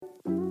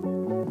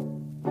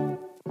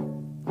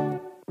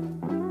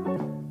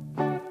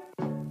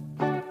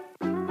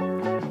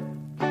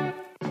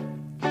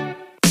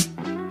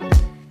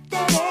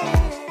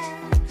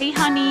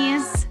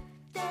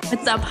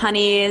up,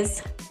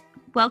 honeys?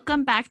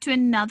 Welcome back to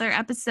another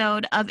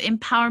episode of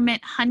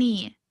Empowerment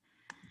Honey.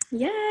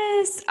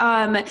 Yes.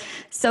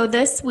 So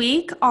this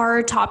week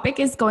our topic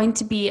is going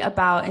to be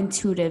about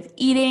intuitive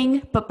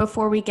eating. But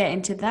before we get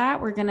into that,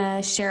 we're going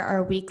to share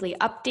our weekly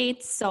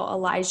updates. So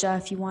Elijah,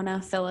 if you want to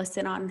fill us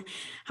in on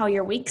how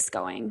your week's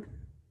going.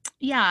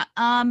 Yeah,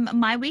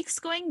 my week's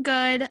going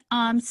good.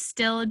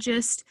 Still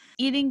just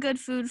eating good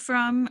food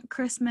from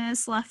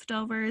Christmas,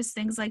 leftovers,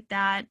 things like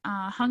that.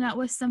 Hung out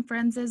with some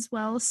friends as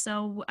well,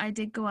 so I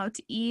did go out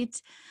to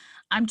eat.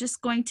 I'm just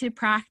going to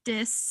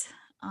practice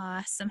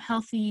some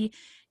healthy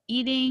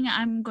eating.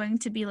 I'm going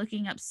to be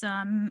looking up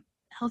some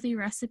healthy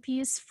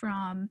recipes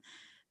from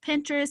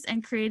Pinterest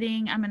and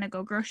I'm going to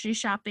go grocery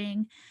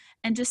shopping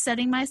and just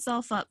setting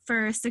myself up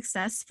for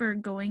success for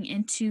going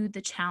into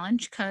the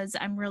challenge, because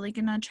I'm really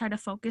going to try to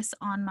focus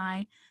on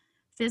my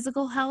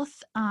physical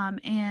health.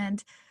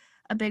 And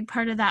a big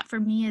part of that for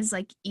me is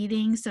like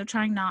eating. So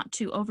trying not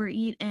to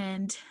overeat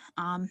and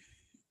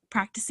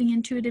practicing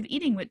intuitive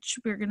eating, which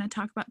we're going to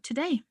talk about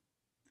today.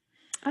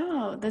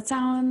 Oh, that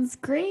sounds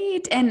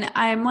great. And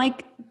I'm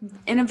like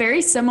in a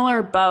very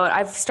similar boat.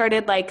 I've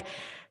started like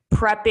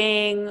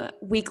prepping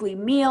weekly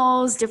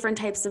meals, different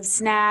types of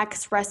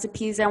snacks,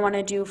 recipes I want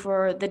to do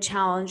for the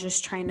challenge,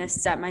 just trying to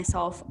set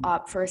myself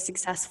up for a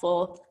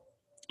successful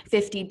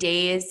 50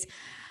 days.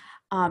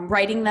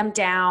 Writing them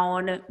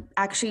down,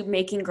 actually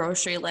making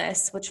grocery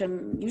lists, which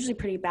I'm usually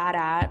pretty bad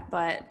at,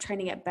 but trying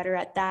to get better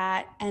at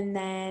that. And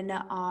then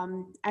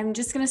I'm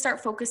just going to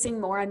start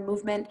focusing more on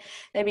movement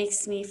that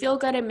makes me feel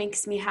good. It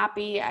makes me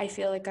happy. I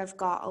feel like I've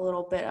got a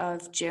little bit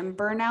of gym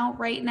burnout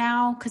right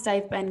now because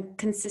I've been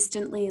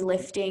consistently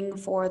lifting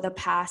for the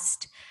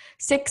past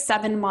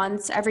 6-7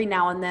 months. Every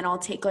now and then I'll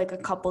take like a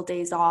couple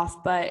days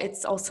off, but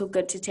it's also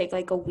good to take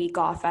like a week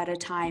off at a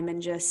time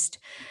and just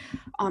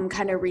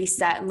kind of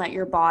reset and let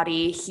your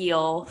body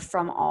heal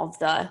from all of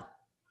the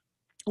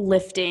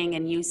lifting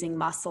and using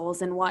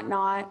muscles and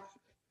whatnot.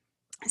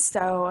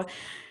 So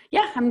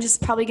yeah, I'm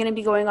just probably going to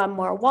be going on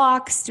more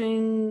walks,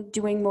 doing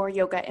more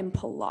yoga and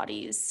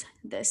Pilates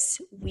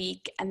this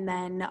week, and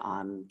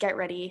then get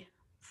ready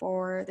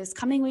for this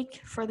coming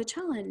week for the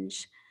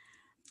challenge.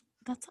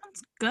 That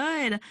sounds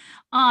good.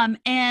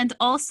 And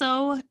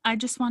also I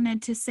just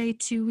wanted to say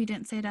too, we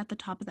didn't say it at the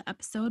top of the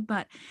episode,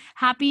 but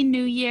Happy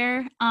New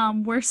Year.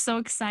 We're so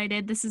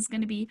excited. This is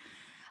going to be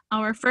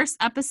our first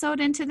episode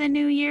into the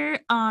new year.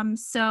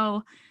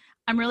 So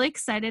I'm really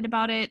excited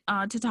about it,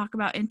 to talk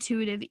about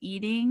intuitive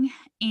eating.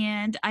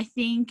 And I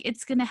think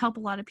it's going to help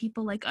a lot of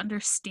people like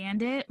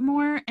understand it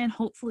more, and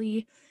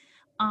hopefully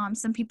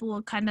some people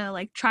will kind of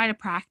like try to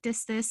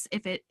practice this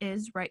if it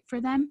is right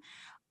for them.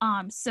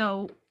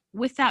 So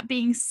with that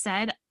being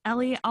said,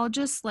 Ellie, I'll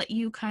just let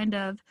you kind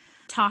of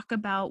talk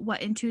about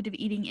what intuitive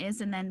eating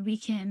is, and then we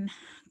can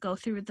go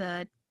through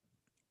the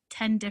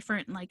 10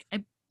 different, like,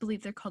 I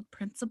believe they're called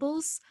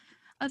principles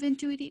of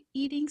intuitive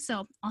eating.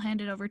 So I'll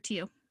hand it over to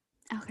you.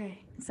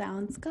 Okay,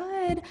 sounds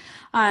good.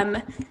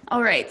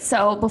 All right,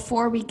 so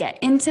before we get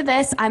into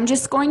this, I'm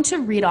just going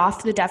to read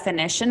off the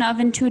definition of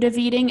intuitive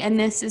eating, and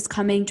this is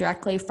coming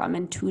directly from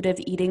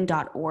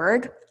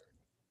intuitiveeating.org.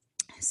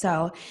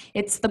 So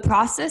it's the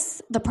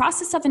process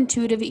of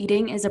intuitive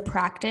eating is a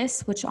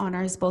practice which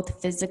honors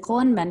both physical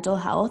and mental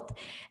health.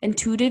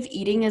 Intuitive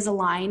eating is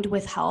aligned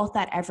with health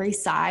at every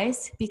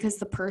size because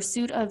the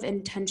pursuit of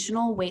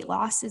intentional weight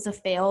loss is a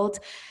failed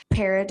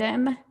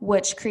paradigm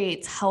which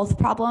creates health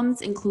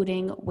problems,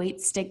 including weight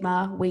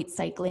stigma, weight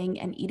cycling,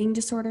 and eating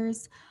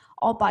disorders.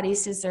 All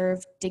bodies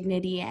deserve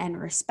dignity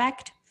and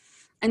respect.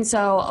 And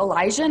so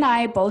Elijah and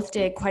I both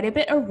did quite a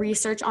bit of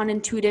research on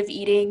intuitive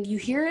eating. You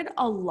hear it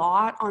a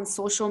lot on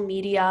social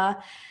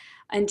media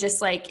and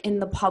just like in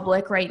the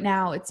public right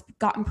now. It's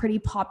gotten pretty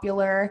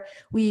popular.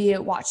 We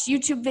watched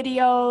YouTube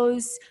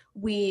videos.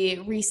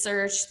 We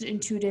researched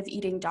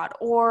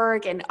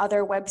intuitiveeating.org and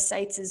other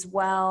websites as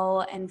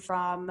well, and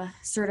from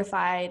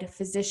certified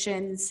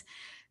physicians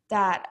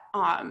that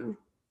are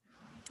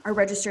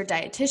registered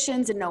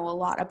dietitians and know a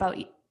lot about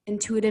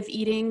intuitive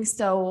eating.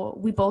 So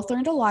we both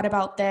learned a lot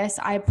about this.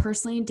 I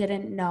personally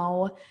didn't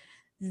know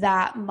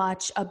that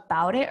much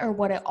about it or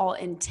what it all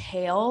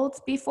entailed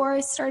before I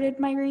started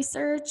my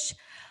research.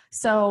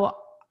 So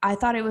I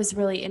thought it was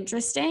really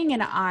interesting,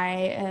 and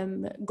I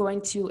am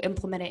going to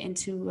implement it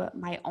into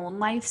my own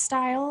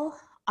lifestyle.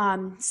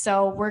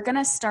 So we're going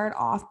to start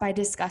off by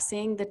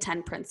discussing the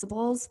 10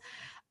 principles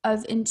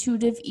of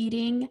intuitive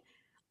eating.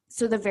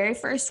 So the very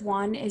first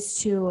one is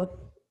to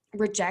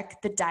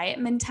reject the diet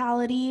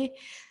mentality.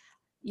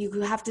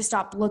 You have to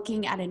stop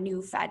looking at a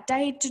new fad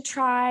diet to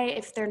try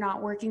if they're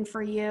not working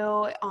for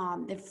you.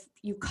 If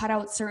you cut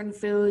out certain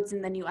foods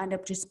and then you end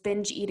up just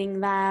binge eating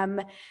them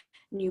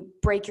and you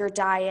break your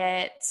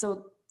diet.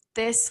 So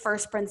this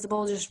first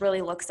principle just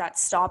really looks at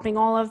stopping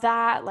all of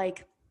that,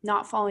 like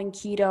not following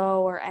keto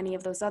or any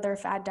of those other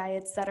fad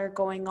diets that are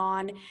going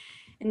on,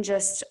 and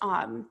just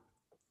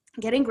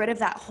getting rid of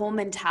that whole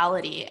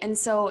mentality. And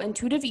so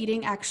intuitive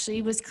eating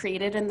actually was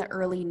created in the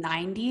early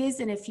 90s.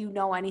 And if you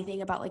know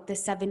anything about like the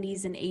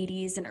 70s and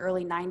 80s and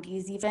early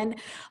 90s, even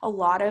a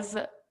lot of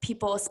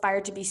people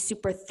aspired to be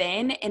super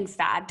thin, and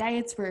fad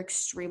diets were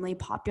extremely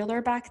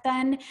popular back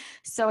then.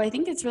 So I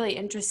think it's really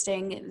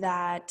interesting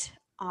that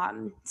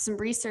some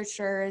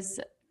researchers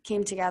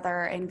came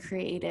together and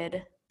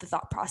created the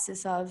thought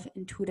process of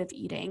intuitive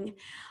eating.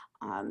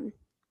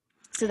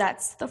 So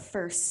that's the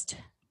first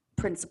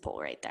principle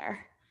right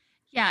there.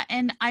 Yeah,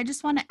 and I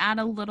just want to add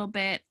a little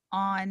bit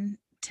on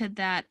to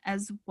that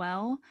as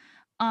well.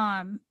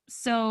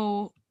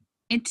 So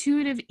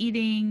intuitive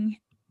eating,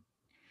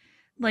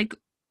 like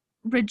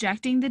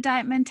rejecting the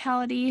diet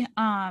mentality,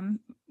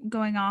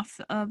 going off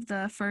of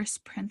the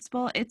first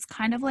principle, it's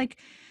kind of like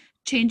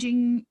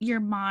changing your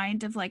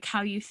mind of like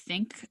how you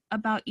think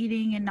about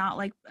eating and not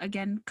like,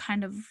 again,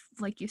 kind of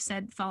like you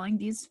said, following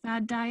these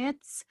fad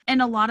diets.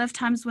 And a lot of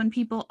times when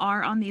people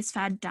are on these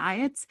fad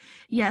diets,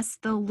 yes,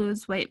 they'll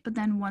lose weight, but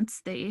then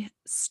once they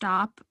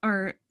stop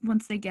or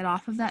once they get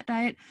off of that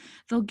diet,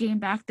 they'll gain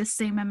back the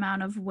same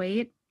amount of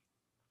weight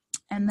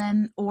and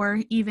then or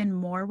even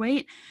more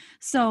weight.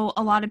 So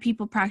a lot of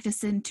people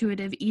practice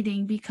intuitive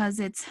eating because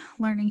it's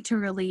learning to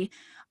really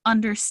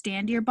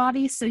understand your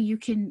body so you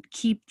can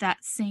keep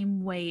that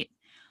same weight,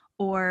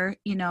 or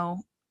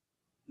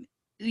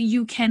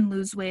you can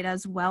lose weight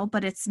as well,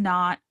 but it's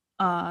not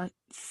a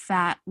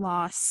fat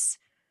loss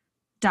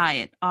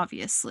diet,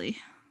 obviously.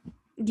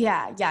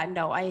 Yeah,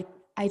 no, I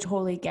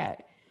totally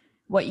get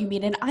what you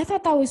mean. And I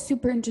thought that was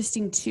super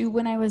interesting too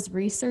when I was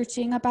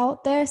researching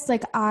about this.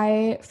 Like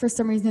I for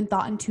some reason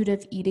thought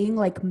intuitive eating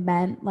like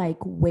meant like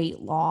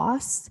weight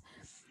loss.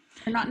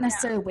 Or not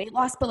necessarily weight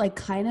loss, but like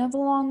kind of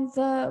along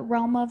the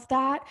realm of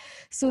that.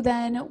 So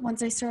then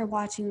once I started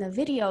watching the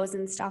videos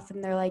and stuff,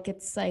 and they're like,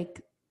 it's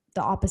like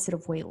the opposite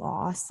of weight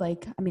loss.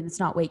 Like, I mean, it's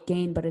not weight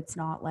gain, but it's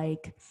not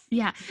like,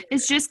 Yeah,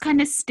 it's just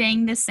kind of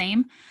staying the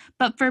same.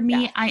 But for yeah,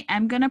 me, I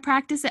am going to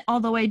practice it.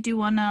 Although I do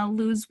want to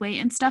lose weight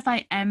and stuff,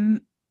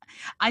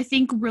 I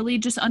think really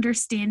just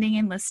understanding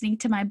and listening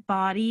to my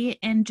body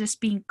and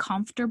just being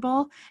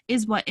comfortable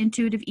is what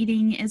intuitive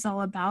eating is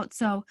all about.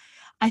 So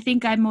I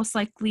think I most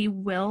likely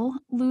will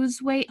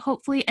lose weight,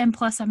 hopefully. And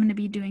plus, I'm going to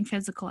be doing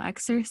physical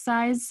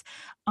exercise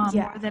more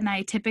yeah, than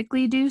I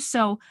typically do.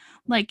 So,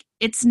 like,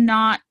 it's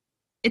not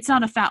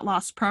a fat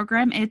loss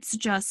program. It's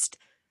just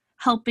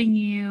helping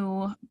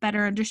you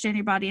better understand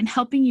your body and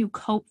helping you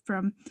cope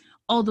from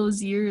all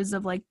those years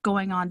of like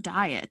going on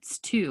diets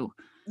too.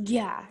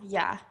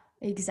 yeah,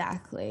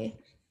 exactly.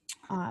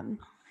 Um,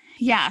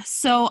 Yeah,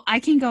 so I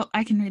can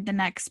read the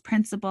next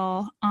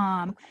principle.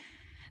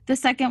 The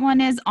second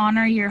one is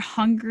honor your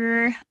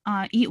hunger.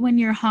 Eat when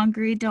you're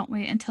hungry. Don't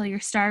wait until you're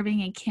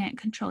starving and can't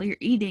control your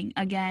eating.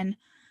 Again,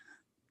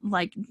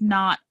 like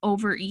not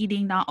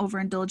overeating, not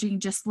overindulging,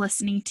 just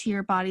listening to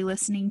your body,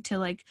 listening to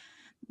like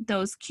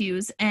those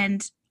cues.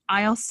 And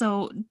I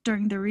also,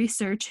 during the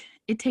research,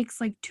 it takes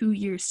like 2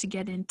 years to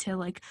get into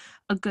like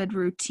a good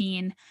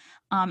routine.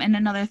 And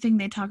another thing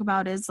they talk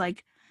about is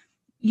like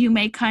you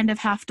may kind of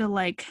have to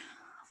like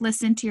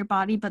listen to your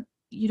body, but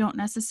you don't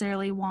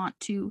necessarily want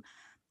to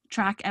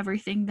track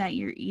everything that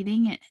you're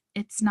eating.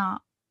 It's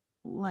not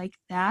like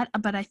that,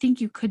 but I think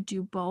you could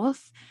do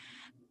both.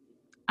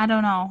 I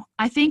don't know.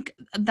 I think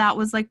that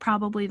was like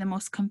probably the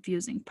most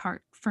confusing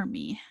part for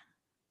me,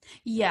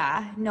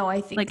 yeah, no, I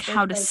like think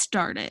how that to like,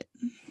 start it.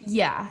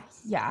 yeah,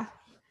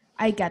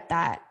 I get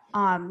that.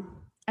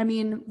 I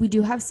mean, we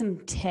do have some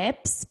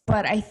tips,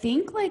 but I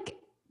think like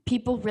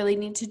people really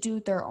need to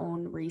do their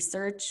own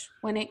research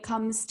when it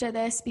comes to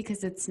this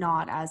because it's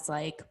not as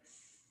like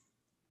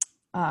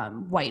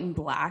white and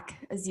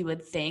black as you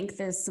would think.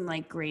 There's some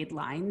like grade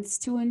lines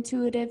to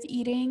intuitive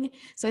eating.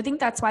 So I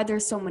think that's why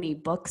there's so many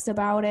books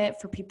about it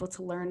for people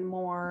to learn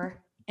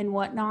more and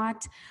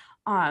whatnot.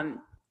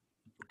 Um,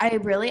 I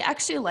really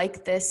actually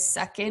like this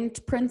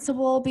second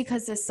principle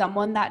because as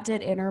someone that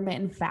did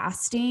intermittent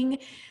fasting,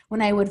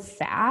 when I would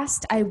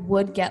fast, I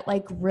would get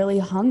like really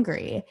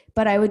hungry,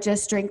 but I would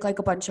just drink like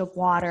a bunch of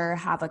water,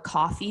 have a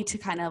coffee to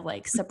kind of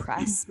like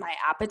suppress my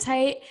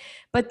appetite.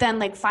 But then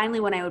like finally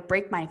when I would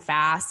break my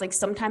fast, like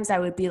sometimes I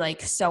would be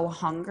like so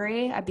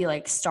hungry, I'd be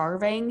like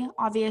starving,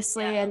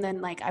 obviously, and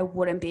then like I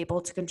wouldn't be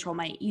able to control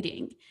my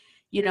eating.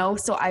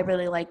 So I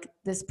really like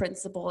this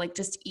principle, like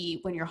just eat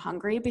when you're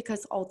hungry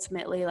because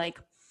ultimately like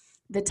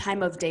the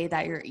time of day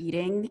that you're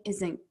eating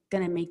isn't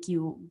going to make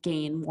you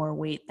gain more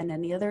weight than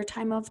any other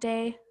time of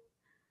day.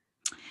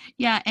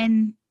 Yeah,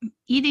 and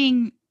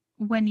eating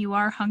when you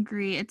are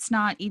hungry, it's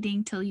not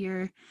eating till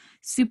you're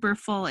super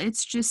full.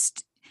 It's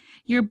just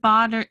your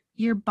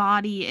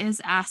body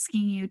is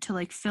asking you to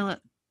like fill it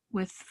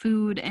with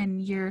food,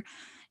 and you're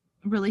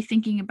really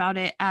thinking about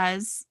it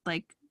as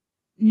like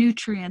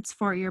nutrients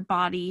for your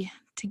body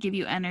to give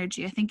you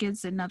energy. I think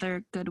is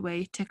another good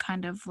way to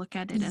kind of look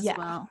at it as Yeah,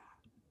 well.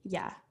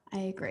 yeah, I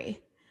agree.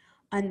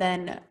 And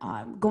then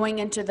going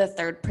into the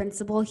third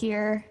principle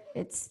here,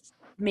 it's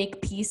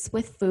make peace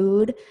with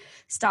food.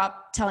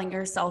 Stop telling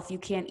yourself you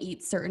can't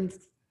eat certain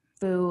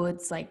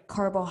foods like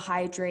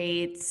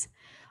carbohydrates,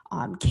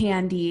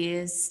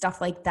 candies, stuff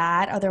like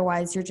that.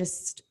 Otherwise, you're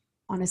just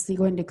honestly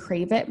going to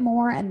crave it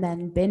more and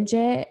then binge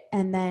it.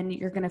 And then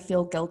you're going to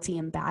feel guilty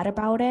and bad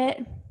about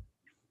it.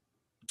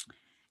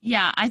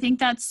 Yeah, I think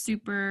that's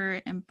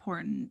super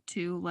important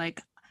too.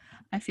 Like,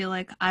 I feel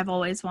like I've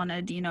always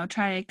wanted,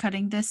 try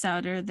cutting this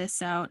out or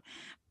this out,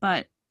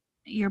 but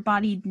your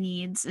body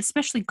needs,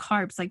 especially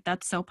carbs, like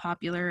that's so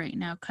popular right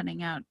now,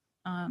 cutting out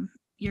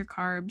your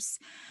carbs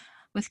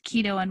with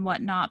keto and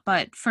whatnot.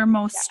 But for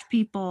most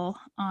people,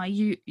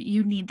 you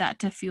need that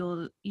to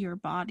fuel your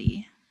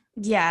body.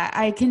 Yeah,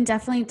 I can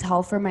definitely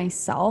tell for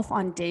myself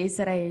on days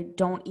that I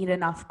don't eat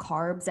enough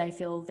carbs, I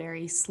feel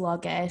very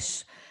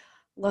sluggish,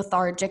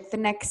 lethargic the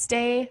next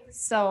day.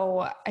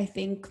 So I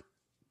think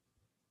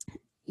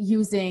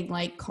using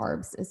like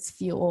carbs as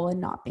fuel and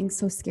not being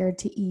so scared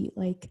to eat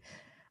like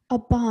a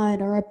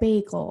bun or a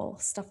bagel,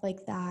 stuff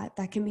like that,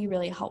 that can be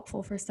really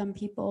helpful for some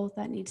people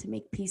that need to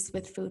make peace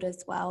with food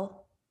as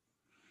well.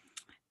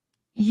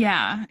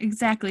 Yeah,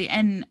 exactly.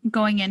 And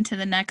going into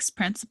the next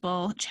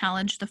principle,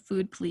 challenge the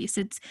food police.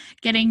 It's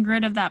getting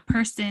rid of that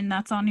person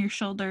that's on your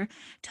shoulder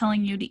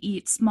telling you to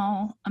eat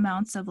small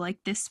amounts of like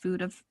this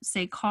food of,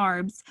 say,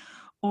 carbs,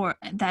 or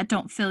that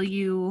don't fill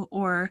you,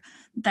 or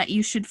that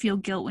you should feel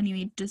guilt when you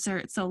eat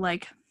dessert. So,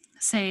 like,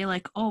 say,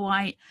 like, oh,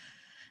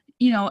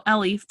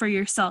 Ellie, for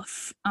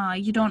yourself,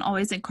 you don't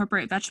always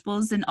incorporate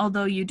vegetables. And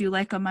although you do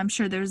like them, I'm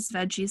sure there's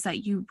veggies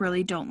that you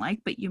really don't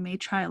like, but you may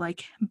try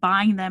like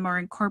buying them or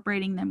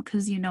incorporating them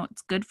because you know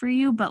it's good for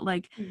you. But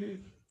like, Mhm.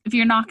 if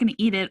you're not going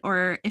to eat it,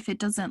 or if it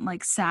doesn't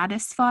like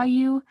satisfy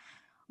you,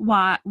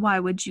 why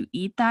would you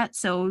eat that?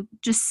 So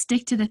just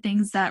stick to the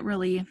things that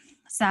really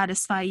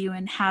satisfy you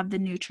and have the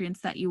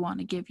nutrients that you want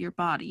to give your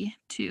body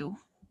to.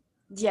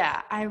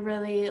 Yeah, I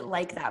really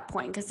like that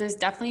point because there's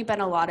definitely been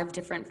a lot of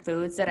different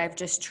foods that I've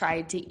just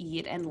tried to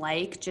eat and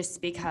like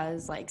just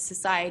because like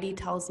society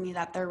tells me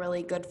that they're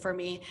really good for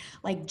me,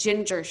 like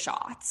ginger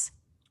shots.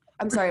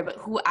 I'm sorry, but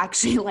who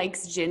actually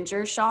likes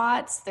ginger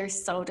shots? They're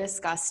so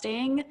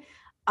disgusting.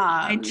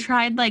 I Um,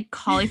 tried like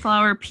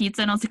cauliflower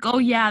pizza and I was like, oh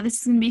yeah, this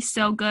is gonna be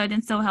so good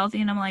and so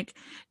healthy. And I'm like,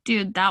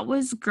 dude, that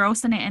was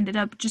gross. And I ended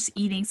up just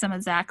eating some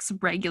of Zach's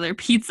regular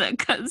pizza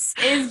because,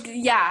 is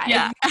yeah,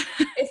 yeah,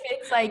 if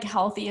it's like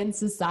healthy in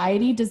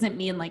society doesn't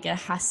mean like it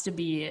has to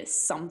be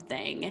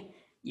something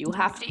you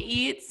have to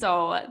eat.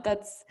 So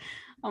that's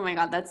oh my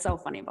God, that's so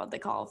funny about the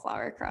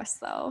cauliflower crust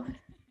though.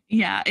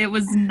 yeah, it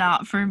was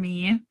not for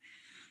me.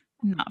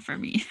 Not for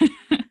me.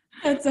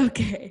 That's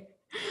okay.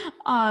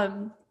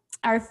 Um,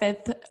 our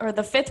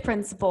the fifth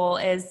principle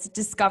is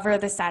discover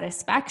the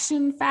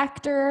satisfaction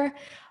factor.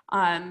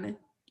 Um,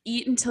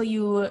 Eat until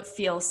you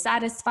feel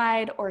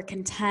satisfied or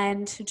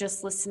content,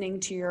 just listening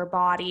to your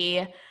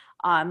body,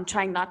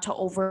 trying not to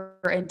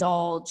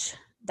overindulge,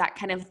 that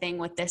kind of thing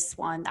with this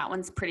one. That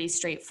one's pretty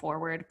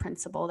straightforward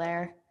principle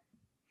there.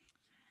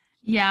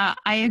 Yeah,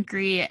 I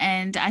agree.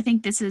 And I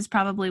think this is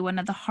probably one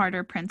of the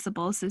harder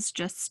principles is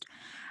just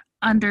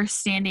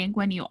understanding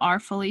when you are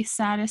fully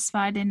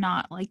satisfied and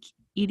not like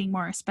eating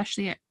more,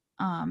 especially at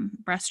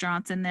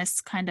restaurants. And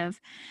this kind of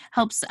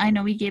helps. I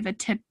know we gave a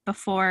tip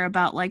before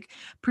about like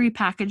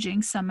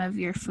pre-packaging some of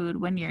your food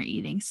when you're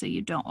eating so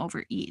you don't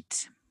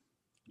overeat.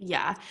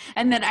 Yeah.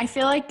 And then I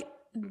feel like,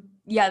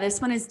 yeah, this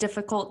one is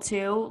difficult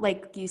too.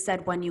 Like you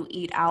said, when you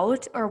eat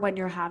out or when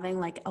you're having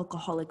like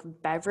alcoholic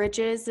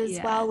beverages as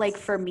well. Like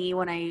Yes. for me,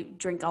 when I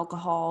drink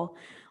alcohol,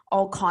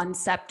 all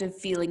concept of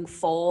feeling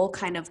full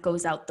kind of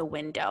goes out the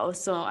window.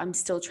 So I'm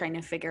still trying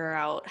to figure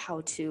out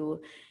how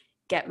to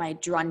get my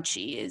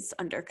drunchies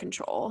under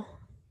control.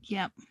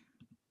 Yep.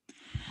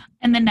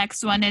 And the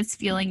next one is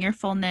feeling your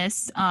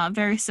fullness,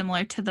 very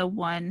similar to the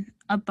one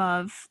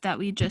above that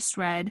we just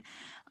read.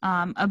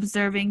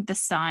 Observing the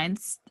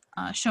signs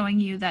showing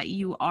you that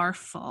you are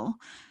full.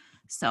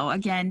 So,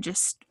 again,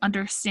 just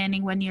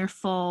understanding when you're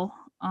full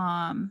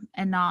and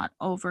not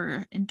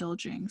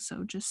overindulging.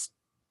 So, just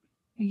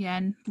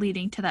again,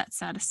 leading to that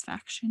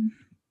satisfaction.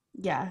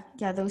 Yeah.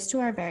 Yeah. Those two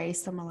are very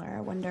similar.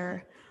 I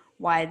wonder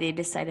why they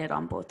decided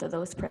on both of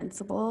those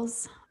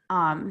principles.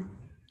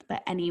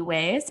 But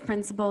anyways,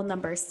 principle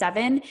number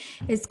 7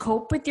 is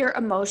cope with your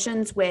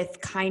emotions with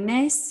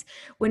kindness.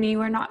 When you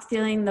are not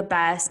feeling the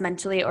best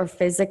mentally or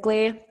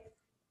physically,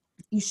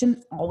 you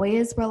shouldn't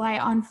always rely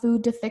on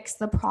food to fix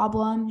the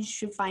problem. You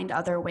should find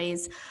other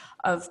ways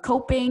of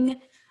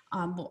coping.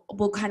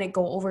 We'll kind of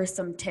go over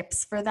some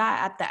tips for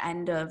that at the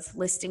end of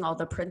listing all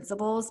the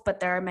principles,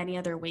 but there are many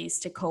other ways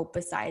to cope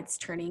besides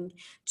turning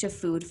to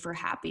food for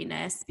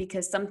happiness,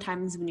 because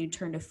sometimes when you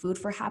turn to food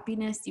for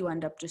happiness, you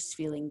end up just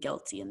feeling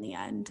guilty in the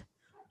end.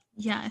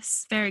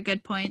 Yes, very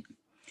good point.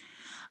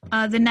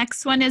 The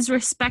next one is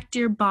respect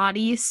your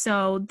body.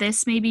 So,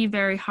 this may be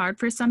very hard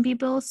for some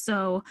people.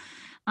 So,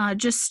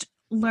 just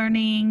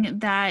learning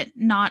that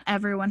not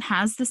everyone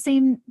has the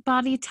same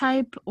body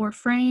type or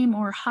frame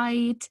or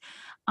height.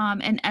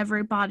 And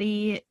every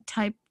body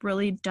type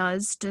really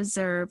does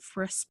deserve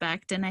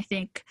respect. And I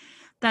think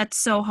that's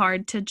so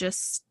hard to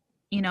just,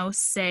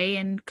 say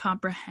and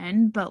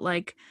comprehend. But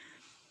like,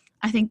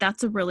 I think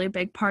that's a really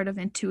big part of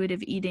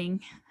intuitive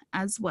eating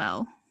as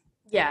well.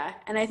 Yeah,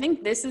 and I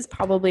think this is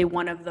probably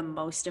one of the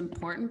most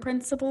important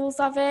principles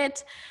of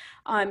it,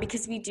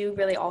 because we do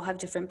really all have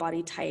different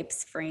body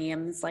types,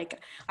 frames.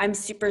 Like I'm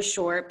super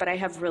short, but I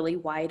have really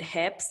wide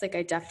hips. Like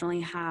I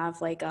definitely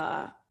have like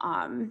a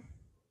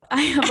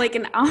I have like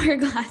an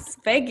hourglass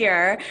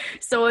figure.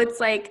 So it's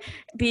like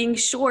being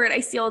short, I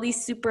see all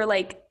these super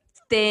like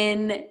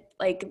thin,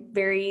 like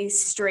very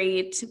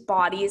straight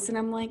bodies, and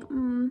I'm like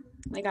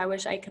I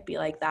wish I could be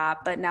like that.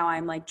 But now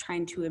I'm like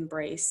trying to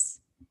embrace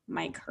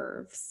my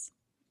curves.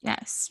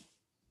 Yes.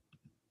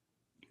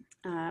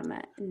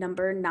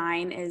 Number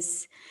 9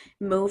 is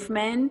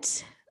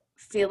movement,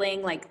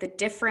 feeling like the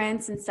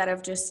difference instead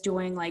of just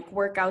doing like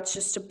workouts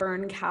just to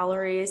burn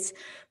calories.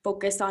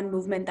 Focus on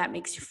movement that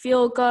makes you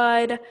feel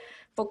good.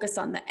 Focus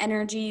on the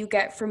energy you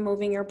get from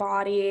moving your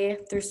body.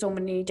 There's so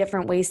many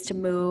different ways to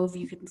move.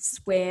 You can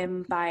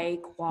swim,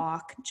 bike,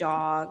 walk,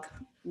 jog,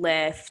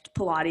 lift,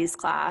 Pilates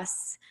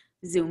class,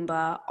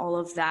 Zumba, all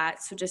of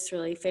that. So just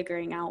really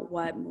figuring out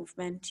what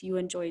movement you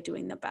enjoy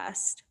doing the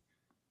best.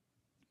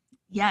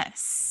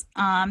 Yes.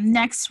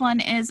 Next one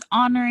is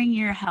honoring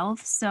your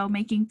health. So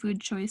making food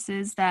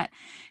choices that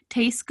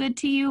taste good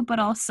to you, but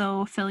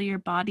also fill your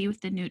body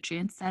with the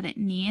nutrients that it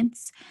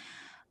needs.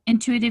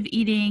 Intuitive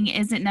eating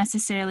isn't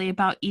necessarily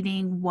about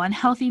eating one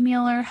healthy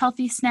meal or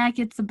healthy snack.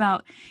 It's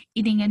about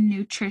eating a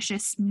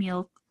nutritious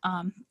meal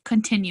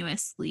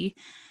continuously.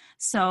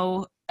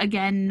 So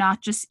again,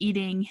 not just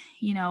eating,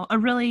 a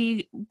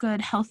really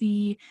good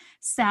healthy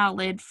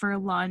salad for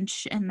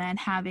lunch and then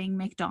having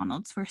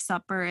McDonald's for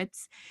supper.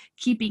 It's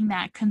keeping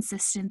that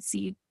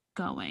consistency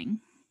going.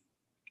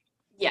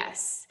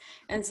 Yes.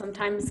 And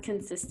sometimes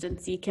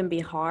consistency can be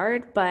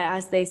hard, but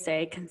as they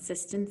say,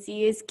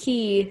 consistency is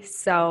key.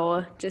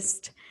 So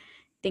just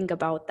think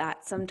about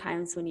that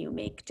sometimes when you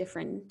make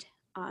different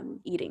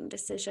eating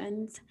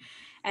decisions.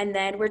 And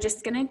then we're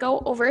just going to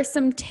go over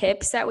some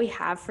tips that we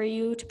have for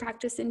you to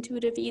practice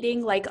intuitive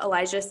eating. Like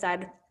Elijah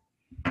said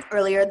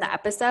earlier in the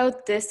episode,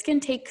 this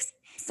can take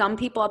some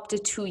people up to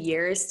 2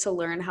 years to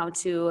learn how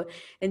to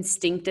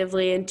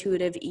instinctively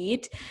intuitive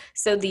eat.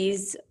 So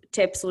these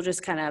tips will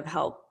just kind of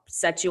help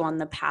set you on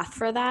the path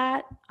for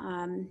that.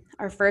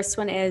 Our first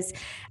one is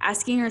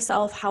asking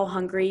yourself how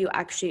hungry you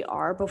actually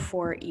are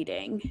before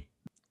eating.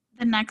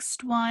 The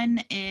next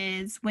one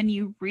is when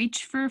you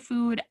reach for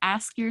food,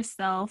 ask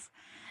yourself,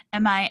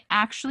 am I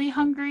actually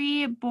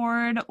hungry,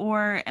 bored,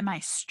 or am I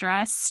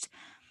stressed?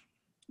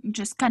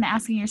 Just kind of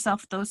asking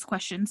yourself those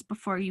questions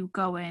before you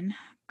go and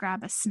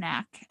grab a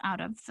snack out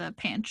of the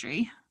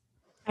pantry.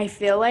 I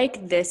feel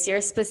like this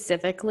year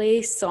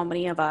specifically, so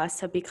many of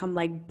us have become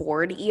like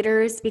bored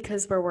eaters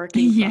because we're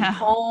working from Yeah.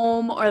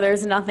 home or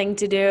there's nothing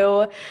to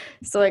do.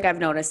 So like I've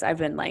noticed I've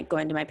been like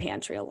going to my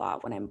pantry a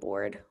lot when I'm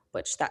bored,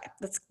 which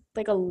that's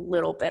like a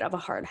little bit of a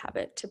hard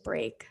habit to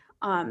break.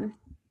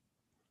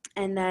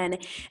 And then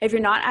if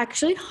you're not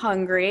actually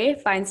hungry,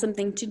 find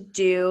something to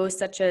do,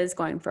 such as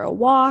going for a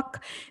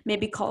walk,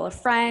 maybe call a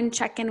friend,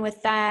 check in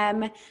with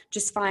them,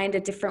 just find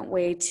a different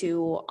way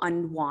to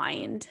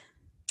unwind.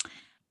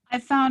 I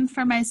found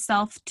for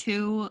myself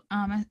too,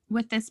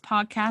 with this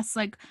podcast,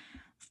 like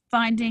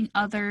finding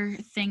other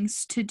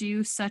things to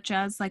do, such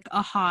as like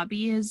a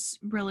hobby, is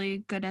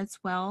really good as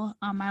well.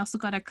 I also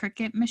got a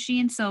Cricut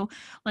machine, so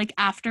like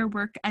after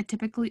work, I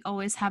typically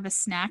always have a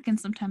snack, and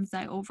sometimes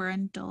I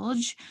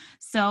overindulge.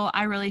 So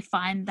I really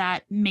find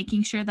that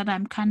making sure that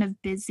I'm kind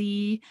of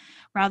busy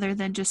rather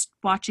than just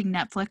watching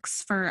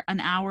Netflix for an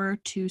hour or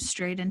two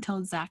straight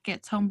until Zach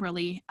gets home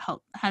really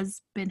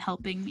has been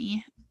helping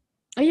me.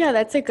 Oh yeah,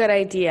 that's a good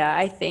idea.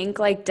 I think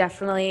like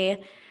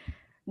definitely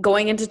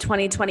going into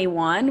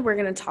 2021, we're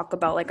going to talk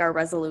about like our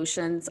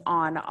resolutions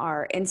on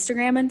our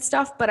Instagram and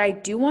stuff, but I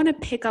do want to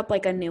pick up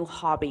like a new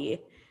hobby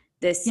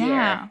this year.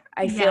 Yeah.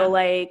 I feel Yeah.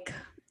 like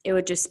it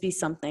would just be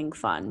something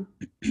fun.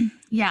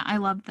 Yeah, I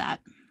love that.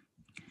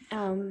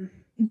 Um,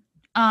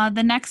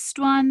 The next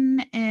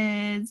one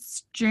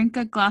is drink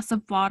a glass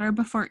of water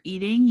before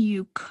eating.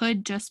 You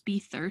could just be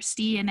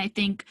thirsty. And I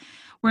think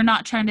we're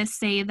not trying to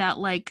say that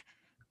like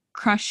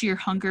crush your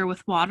hunger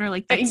with water.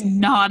 Like that's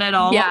not at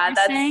all what yeah, we're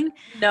that's saying.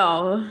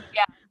 no.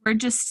 Yeah. We're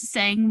just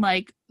saying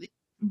like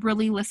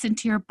really listen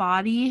to your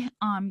body.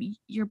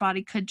 Your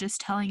body could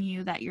just telling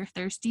you that you're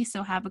thirsty.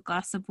 So have a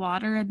glass of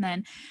water. And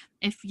then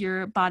if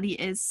your body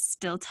is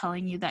still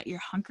telling you that you're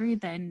hungry,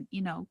 then,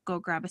 go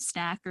grab a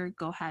snack or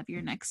go have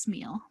your next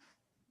meal.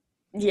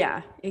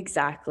 Yeah,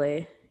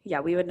 exactly.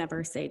 Yeah, we would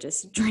never say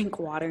just drink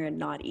water and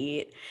not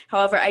eat.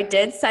 However, I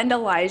did send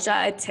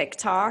Elijah a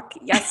TikTok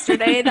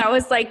yesterday that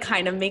was like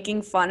kind of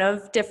making fun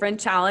of different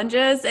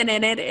challenges. And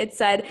in it, it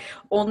said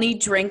only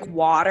drink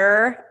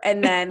water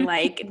and then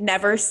like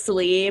never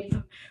sleep,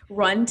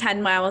 run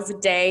 10 miles a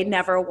day,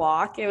 never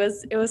walk. It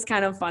was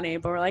kind of funny,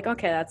 but we're like,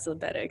 okay, that's a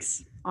bit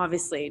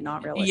obviously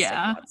not realistic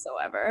Yeah.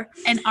 whatsoever.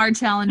 And our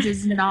challenge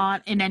is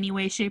not in any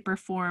way, shape, or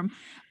form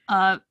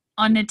a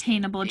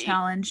unattainable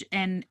challenge.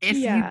 And if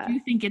you Yeah. do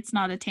think it's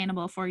not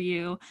attainable for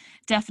you,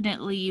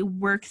 definitely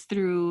work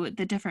through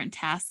the different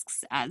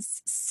tasks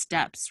as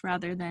steps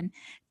rather than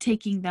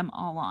taking them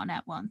all on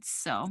at once.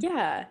 So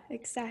Yeah,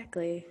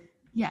 exactly.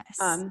 Yes.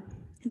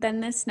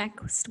 Then this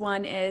next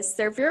one is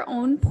serve your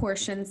own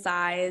portion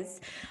size.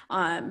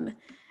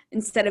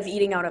 Instead of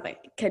eating out of a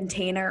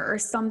container or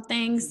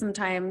something,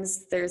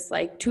 sometimes there's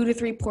like 2 to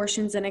 3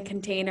 portions in a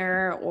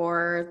container,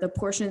 or the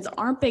portions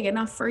aren't big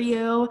enough for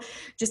you.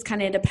 Just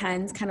kind of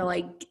depends, kind of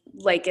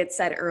like it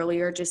said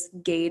earlier, just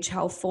gauge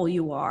how full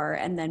you are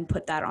and then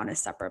put that on a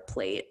separate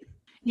plate.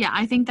 Yeah,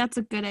 I think that's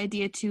a good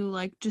idea too,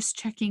 like just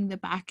checking the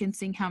back and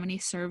seeing how many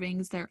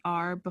servings there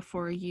are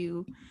before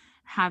you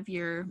have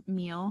your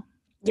meal.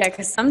 Yeah,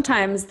 because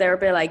sometimes there'll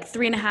be like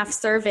 3.5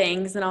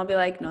 servings, and I'll be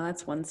like, no,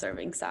 that's 1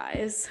 serving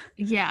size.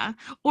 Yeah.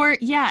 Or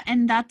yeah,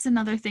 and that's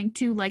another thing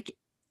too, like,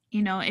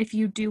 if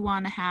you do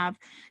want to have,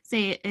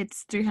 say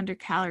it's 300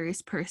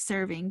 calories per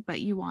serving, but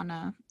you want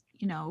to,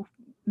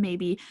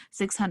 maybe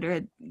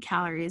 600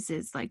 calories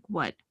is like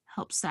what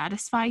helps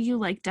satisfy you,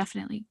 like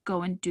definitely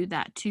go and do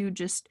that too.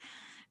 Just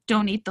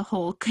don't eat the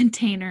whole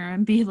container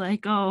and be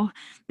like, oh,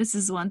 this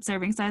is 1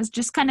 serving size.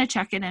 Just kind of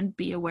check it and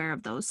be aware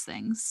of those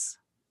things.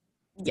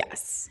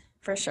 Yes,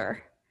 for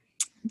sure.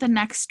 The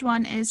next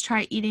one is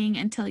try eating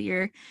until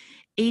you're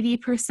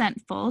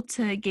 80% full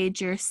to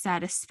gauge your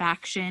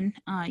satisfaction.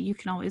 You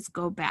can always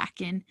go back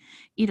and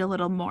eat a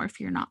little more if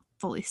you're not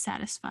fully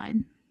satisfied.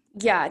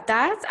 Yeah,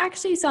 that's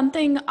actually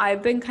something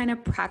I've been kind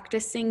of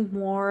practicing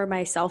more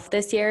myself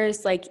this year,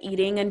 is like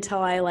eating until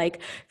I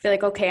like feel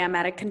like, okay, I'm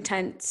at a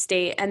content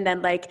state. And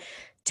then like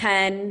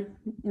 10,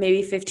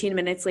 maybe 15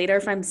 minutes later,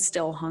 if I'm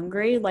still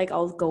hungry, like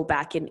I'll go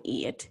back and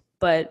eat.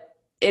 But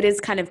it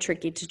is kind of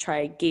tricky to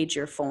try gauge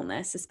your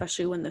fullness,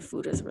 especially when the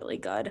food is really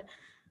good.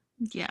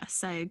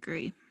 Yes, I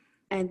agree.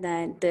 And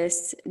then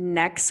this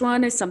next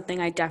one is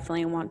something I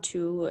definitely want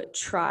to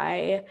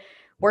try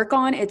work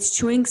on. It's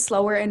chewing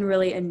slower and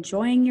really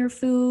enjoying your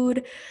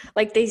food.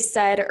 Like they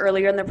said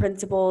earlier in the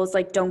principles,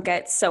 like don't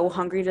get so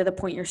hungry to the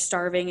point you're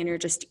starving and you're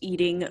just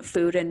eating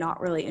food and not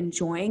really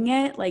enjoying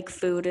it. Like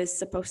food is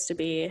supposed to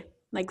be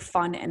like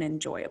fun and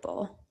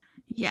enjoyable.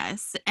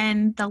 Yes.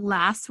 And the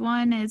last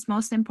one is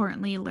most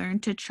importantly, learn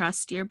to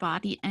trust your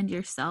body and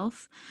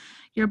yourself.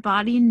 Your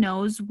body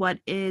knows what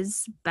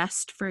is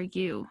best for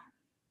you.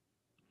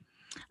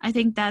 I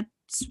think that's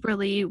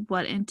really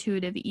what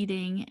intuitive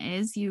eating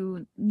is.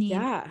 You need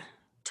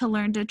to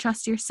learn to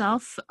trust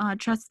yourself,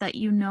 trust that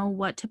you know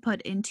what to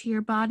put into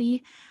your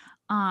body.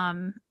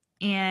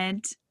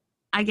 And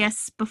I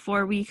guess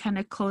before we kind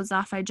of close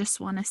off, I just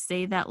want to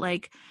say that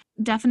like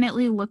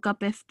definitely look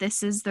up if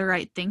this is the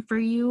right thing for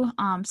you.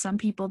 Some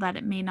people that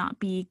it may not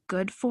be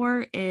good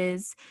for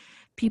is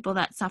people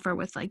that suffer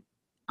with like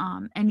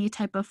any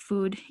type of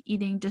food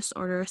eating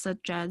disorder,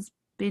 such as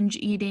binge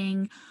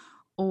eating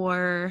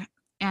or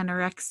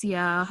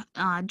anorexia,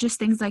 just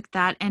things like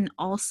that. And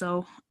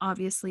also,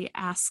 obviously,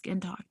 ask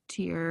and talk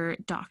to your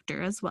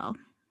doctor as well.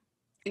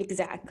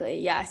 Exactly.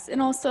 Yes.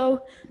 And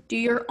also do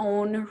your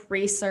own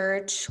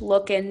research,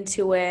 look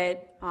into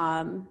it.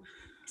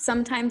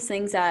 Sometimes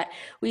things that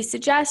we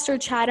suggest or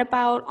chat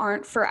about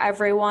aren't for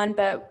everyone,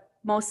 but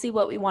mostly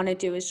what we want to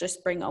do is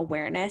just bring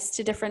awareness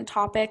to different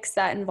topics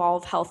that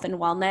involve health and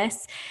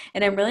wellness.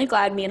 And I'm really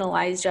glad me and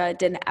Elijah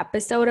did an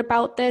episode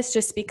about this,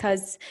 just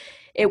because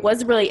it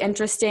was really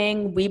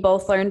interesting. We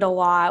both learned a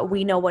lot.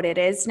 We know what it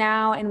is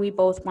now, and we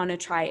both want to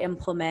try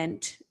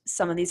implement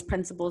some of these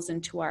principles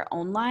into our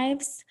own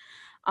lives.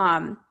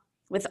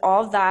 With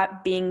all of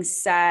that being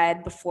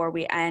said, before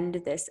we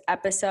end this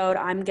episode,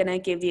 I'm going to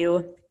give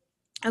you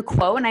a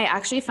quote, and I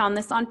actually found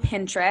this on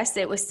Pinterest.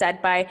 It was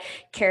said by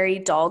Carrie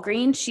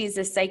Dahlgreen. She's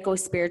a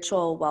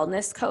psycho-spiritual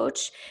wellness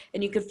coach,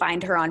 and you can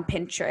find her on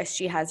Pinterest.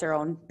 She has her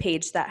own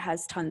page that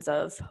has tons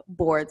of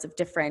boards of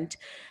different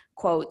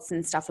quotes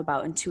and stuff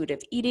about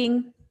intuitive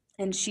eating.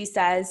 And she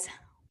says,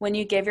 when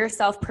you give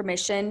yourself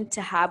permission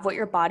to have what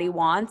your body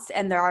wants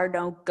and there are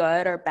no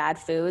good or bad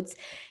foods,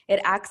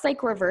 it acts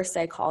like reverse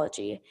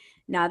psychology.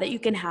 Now that you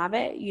can have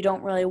it, you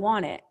don't really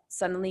want it.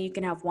 Suddenly you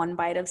can have 1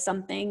 bite of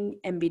something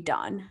and be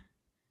done.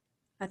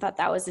 I thought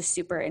that was a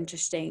super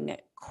interesting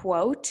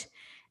quote.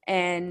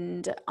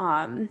 And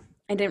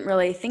I didn't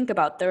really think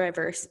about the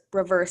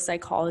reverse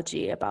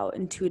psychology about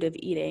intuitive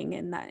eating.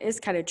 And that is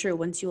kind of true.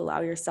 Once you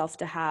allow yourself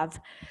to have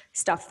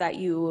stuff that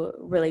you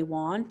really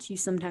want, you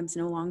sometimes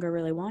no longer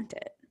really want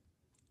it.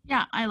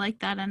 Yeah, I like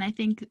that. And I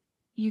think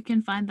you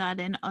can find that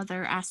in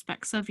other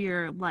aspects of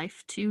your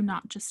life too,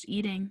 not just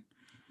eating.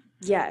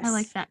 Yes. I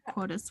like that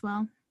quote as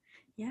well.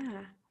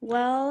 Yeah.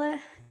 Well,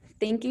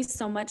 thank you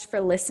so much for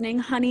listening,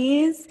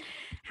 honeys.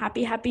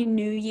 Happy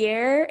New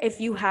Year. If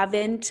you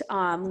haven't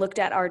looked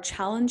at our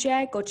challenge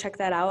yet, go check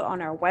that out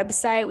on our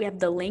website. We have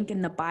the link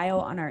in the bio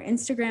on our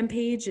Instagram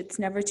page. It's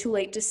never too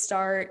late to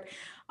start.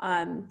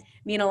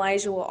 Me and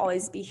Elijah will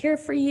always be here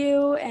for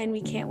you, and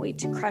we can't wait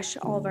to crush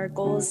all of our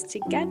goals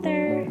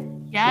together.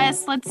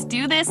 Yes, let's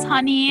do this,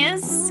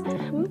 honeys.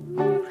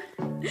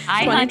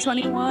 Bye,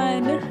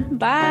 2021. Honey.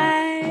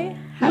 Bye.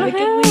 Have a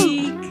good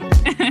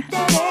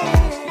week.